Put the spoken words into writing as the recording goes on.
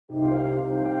Hey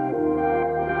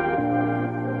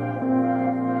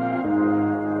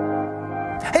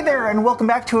there, and welcome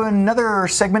back to another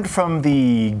segment from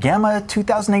the GAMA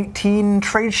 2018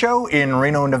 trade show in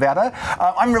Reno, Nevada.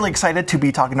 I'm really excited to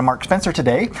be talking to Mark Spencer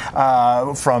today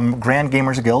from Grand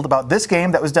Gamers Guild about this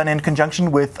game that was done in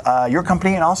conjunction with your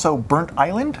company and also Burnt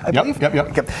Island, I believe.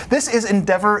 Yep. This is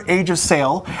Endeaver Age of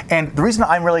Sail, and the reason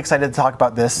I'm really excited to talk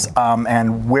about this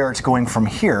and where it's going from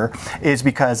here is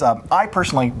because I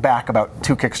personally back about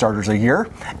 2 Kickstarters a year,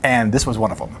 and this was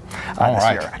one of them this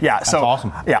year. Yeah, that's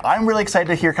awesome. Yeah, I'm really excited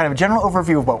to hear kind of a general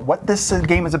overview about what this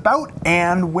game is about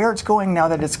and where it's going now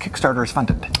that its Kickstarter is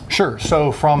funded. Sure.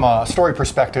 So from a story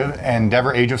perspective,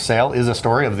 Endeaver Age of Sail is a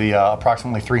story of the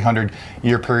approximately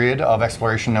 300-year period of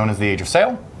exploration known as the Age of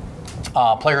Sail.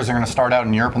 Players are going to start out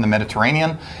in Europe and the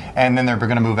Mediterranean, and then they're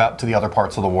going to move out to the other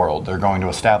parts of the world. They're going to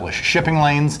establish shipping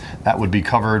lanes that would be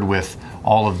covered with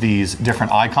all of these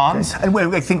different icons. And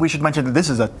I think we should mention that this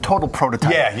is a total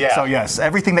prototype. Yeah. So yes,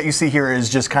 everything that you see here is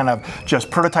just kind of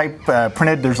just prototype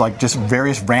printed. There's like just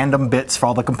various random bits for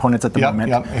all the components at the moment.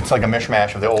 Yep. It's like a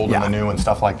mishmash of the old and the new and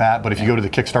stuff like that. But if you go to the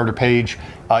Kickstarter page,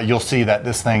 you'll see that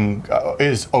this thing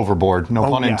is overboard. No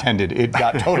pun intended. It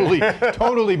got totally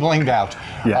blinged out.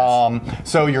 Yes.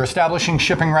 So you're establishing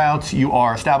shipping routes. You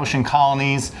are establishing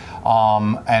colonies.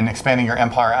 And expanding your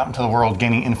empire out into the world,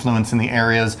 gaining influence in the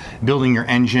areas, building your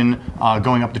engine,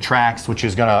 going up the tracks, which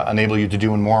is going to enable you to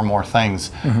do more and more things.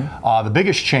 The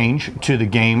biggest change to the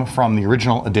game from the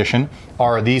original edition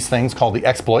are these things called the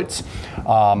exploits.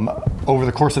 Over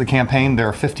the course of the campaign, there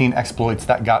are 15 exploits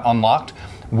that got unlocked,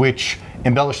 which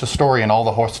embellish the story and all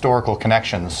the historical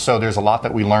connections. So there's a lot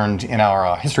that we learned in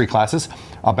our history classes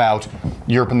about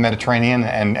Europe and the Mediterranean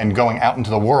and going out into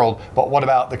the world, but what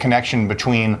about the connection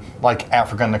between like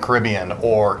Africa and the Caribbean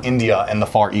or India and the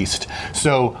Far East?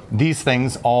 So these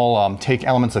things all take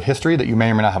elements of history that you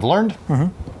may or may not have learned.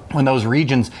 When those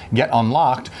regions get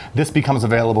unlocked, this becomes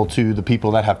available to the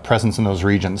people that have presence in those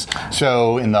regions.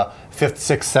 So in the 5th,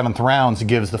 6th, 7th rounds, it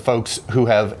gives the folks who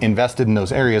have invested in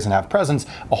those areas and have presence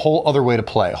a whole other way to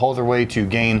play, a whole other way to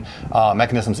gain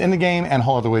mechanisms in the game, and a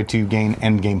whole other way to gain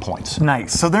end game points.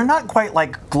 Nice. So they're not quite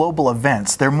like global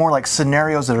events. They're more like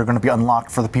scenarios that are going to be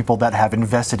unlocked for the people that have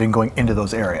invested in going into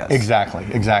those areas.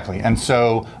 Exactly. And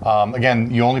so,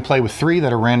 again, you only play with 3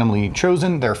 that are randomly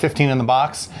chosen. There are 15 in the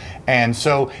box. And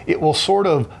so it will sort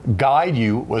of guide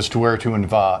you as to where to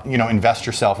invest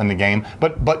yourself in the game,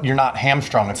 but you're not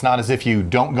hamstrung. It's not as if you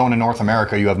don't go into North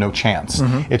America, you have no chance.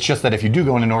 It's just that if you do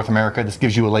go into North America, this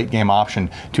gives you a late game option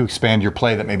to expand your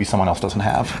play that maybe someone else doesn't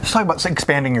have. Let's talk about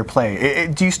expanding your play.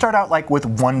 Do you start out like with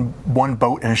one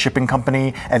boat and a shipping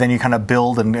company, and then you kind of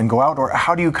build and go out, or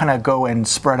how do you kind of go and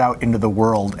spread out into the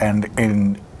world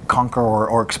and conquer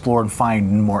or explore and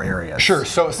find more areas? Sure.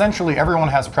 So essentially, everyone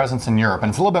has presence in Europe, and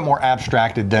it's a little bit more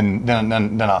abstracted than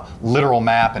a literal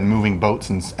map and moving boats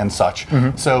and such.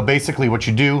 So basically, what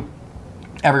you do.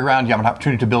 Every round you have an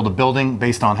opportunity to build a building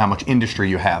based on how much industry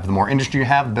you have. The more industry you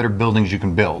have, the better buildings you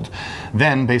can build.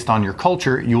 Then, based on your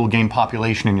culture, you will gain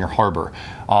population in your harbor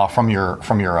from your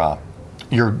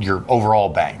overall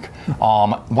bank.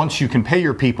 Once you can pay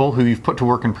your people who you've put to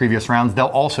work in previous rounds, they'll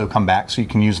also come back so you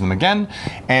can use them again.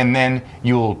 And then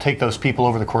you'll take those people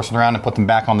over the course of the round and put them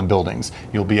back on the buildings.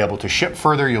 You'll be able to ship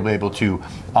further. You'll be able to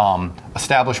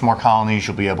establish more colonies.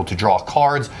 You'll be able to draw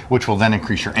cards, which will then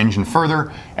increase your engine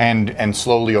further. And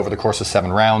slowly over the course of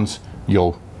 7 rounds,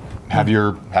 you'll have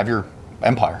your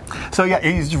empire. So yeah,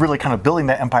 he's really kind of building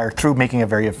that empire through making a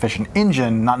very efficient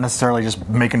engine, not necessarily just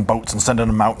making boats and sending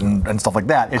them out and stuff like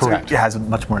that. Correct. It has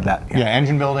much more of that. Yeah,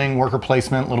 engine building, worker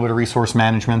placement, a little bit of resource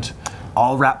management.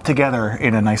 All wrapped together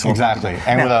in a nice little package.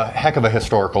 And with a heck of a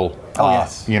historical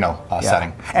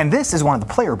setting. And this is one of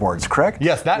the player boards, correct?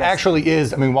 Yes, that actually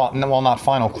is. I mean, while not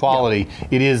final quality,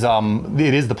 it is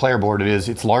the player board.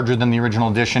 It's larger than the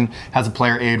original edition. Has a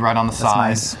player aid right on the side.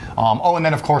 Nice. And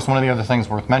then of course one of the other things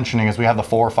worth mentioning is we have the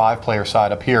 4 or 5 player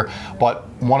side up here. But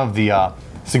one of the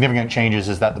significant changes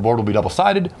is that the board will be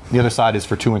double-sided. The other side is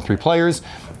for 2 and 3 players.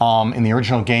 In the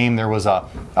original game, there was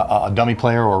a dummy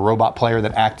player or a robot player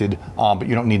that acted, but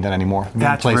you don't need that anymore.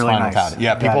 That's really nice. Without it.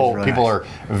 Yeah, people are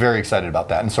very excited about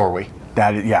that, and so are we.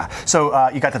 So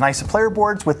you got the nice player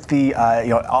boards with the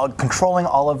controlling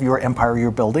all of your empire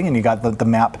you're building, and you got the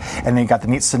map, and then you got the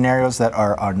neat scenarios that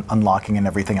are unlocking and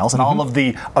everything else, and all of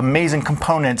the amazing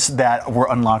components that were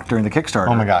unlocked during the Kickstarter.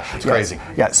 Oh my gosh, it's crazy.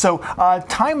 Yeah. So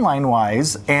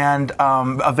timeline-wise and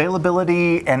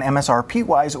availability and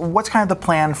MSRP-wise, what's kind of the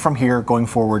plan from here going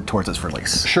forward towards its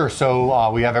release? Sure.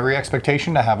 So we have every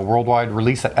expectation to have a worldwide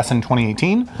release at SN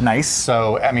 2018. Nice.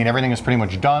 So I mean, everything is pretty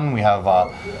much done. We have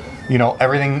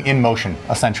everything in motion,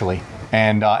 essentially.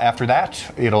 And after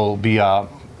that, it'll be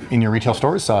in your retail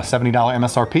stores. $70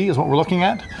 MSRP is what we're looking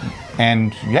at.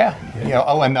 And yeah,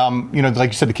 like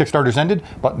you said, the Kickstarter's ended,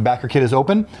 but backer kit is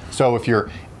open. So if you're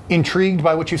intrigued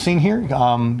by what you've seen here,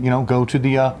 go to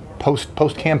the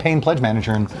post-campaign pledge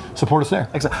manager and support us there.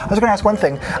 Excellent. I was going to ask one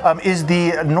thing. Is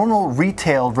the normal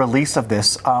retail release of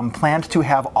this planned to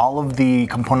have all of the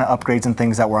component upgrades and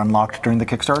things that were unlocked during the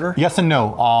Kickstarter? Yes and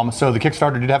no. So the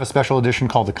Kickstarter did have a special edition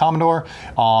called the Commodore.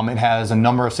 It has a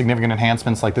number of significant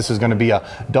enhancements, like this is going to be a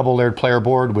double-layered player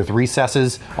board with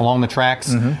recesses along the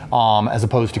tracks, as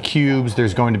opposed to cubes.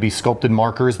 There's going to be sculpted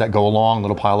markers that go along, a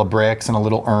little pile of bricks and a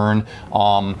little urn.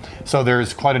 So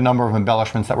there's quite a number of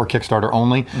embellishments that were Kickstarter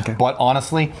only. Okay. But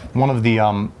honestly, one of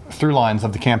the through lines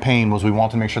of the campaign was we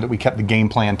wanted to make sure that we kept the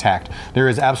gameplay intact. There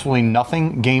is absolutely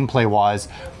nothing gameplay-wise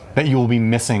that you will be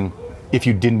missing if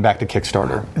you didn't back the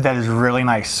Kickstarter. That is really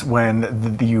nice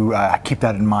when you keep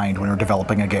that in mind when you're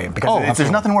developing a game. Because there's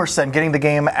nothing worse than getting the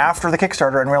game after the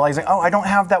Kickstarter and realizing, oh, I don't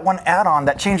have that one add-on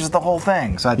that changes the whole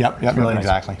thing. So really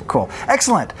exactly. Nice. Cool.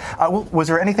 Excellent. Was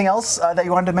there anything else that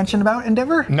you wanted to mention about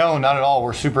Endeaver? No, not at all.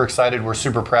 We're super excited. We're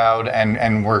super proud,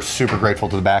 and we're super grateful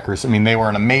to the backers. I mean, they were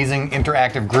an amazing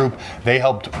interactive group. They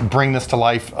helped bring this to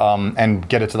life and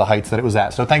get it to the heights that it was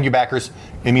at. So thank you, backers.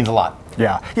 It means a lot.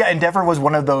 Yeah, Endeaver was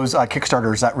one of those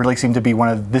Kickstarters that really seemed to be one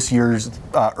of this year's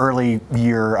early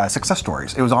year success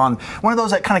stories. It was on one of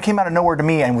those that kind of came out of nowhere to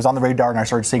me and was on the radar, and I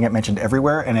started seeing it mentioned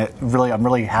everywhere, and I'm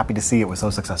really happy to see it was so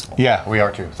successful. Yeah, we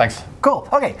are too. Thanks. Cool.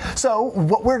 Okay, so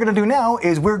what we're going to do now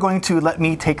is we're going to let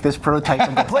me take this prototype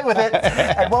and go play with it,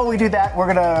 and while we do that,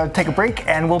 we're going to take a break,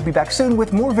 and we'll be back soon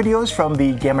with more videos from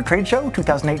the GAMA Trade Show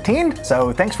 2018.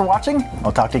 So thanks for watching.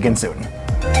 I'll talk to you again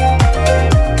soon.